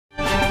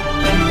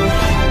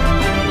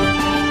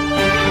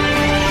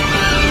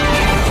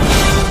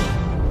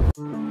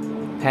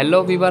Hello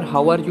viewer,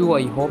 how are you?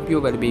 I hope you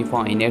will be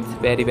fine. It's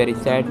very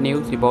sad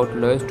news about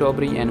Louis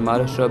Dobre and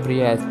Maurice Dobre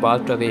has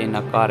passed away in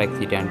a car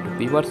accident.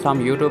 Viewer, some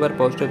YouTuber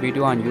posted a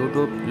video on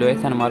YouTube. Louis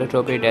and Maurice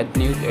Dobre death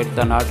news. It's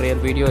a not real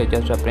video, it's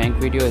just a prank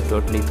video, it's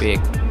totally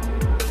fake.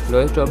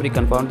 Louis Dobre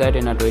confirmed that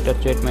in a Twitter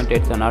statement.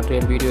 It's a not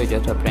real video, it's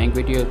just a prank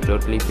video, it's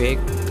totally fake.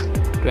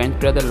 Twin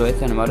brother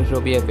Louis and Maurice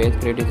Dobre have faced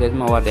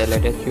criticism over their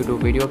latest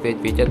YouTube video which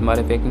features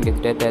Maurice faking his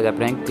death as a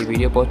prank. The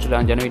video posted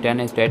on January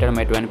 10 stated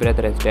my twin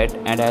brother is dead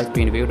and has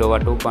been viewed over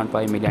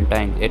 2.5 million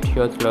times. It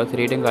shows Louis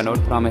reading a note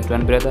from his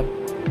twin brother.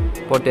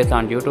 Put this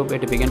on YouTube.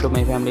 It began to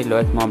my family,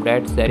 Louis' mom,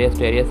 dad,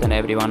 Darius and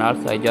everyone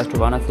else. I just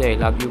wanna say I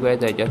love you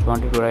guys. I just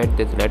wanted to write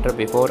this letter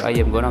before I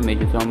am gonna miss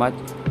you so much.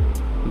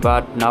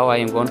 But now I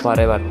am gone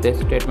forever.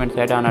 This statement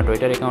said on a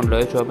Twitter account.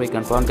 Louis Dobre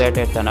confirmed that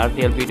it's a not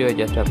real video, it's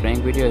just a prank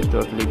video, it's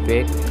totally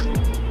fake.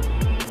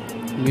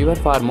 Viewer,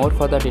 for more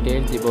further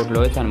details about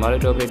Louis and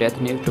Maurice Dobre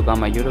death news, to come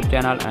my YouTube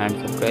channel and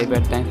subscribe,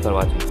 and thanks for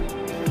watching.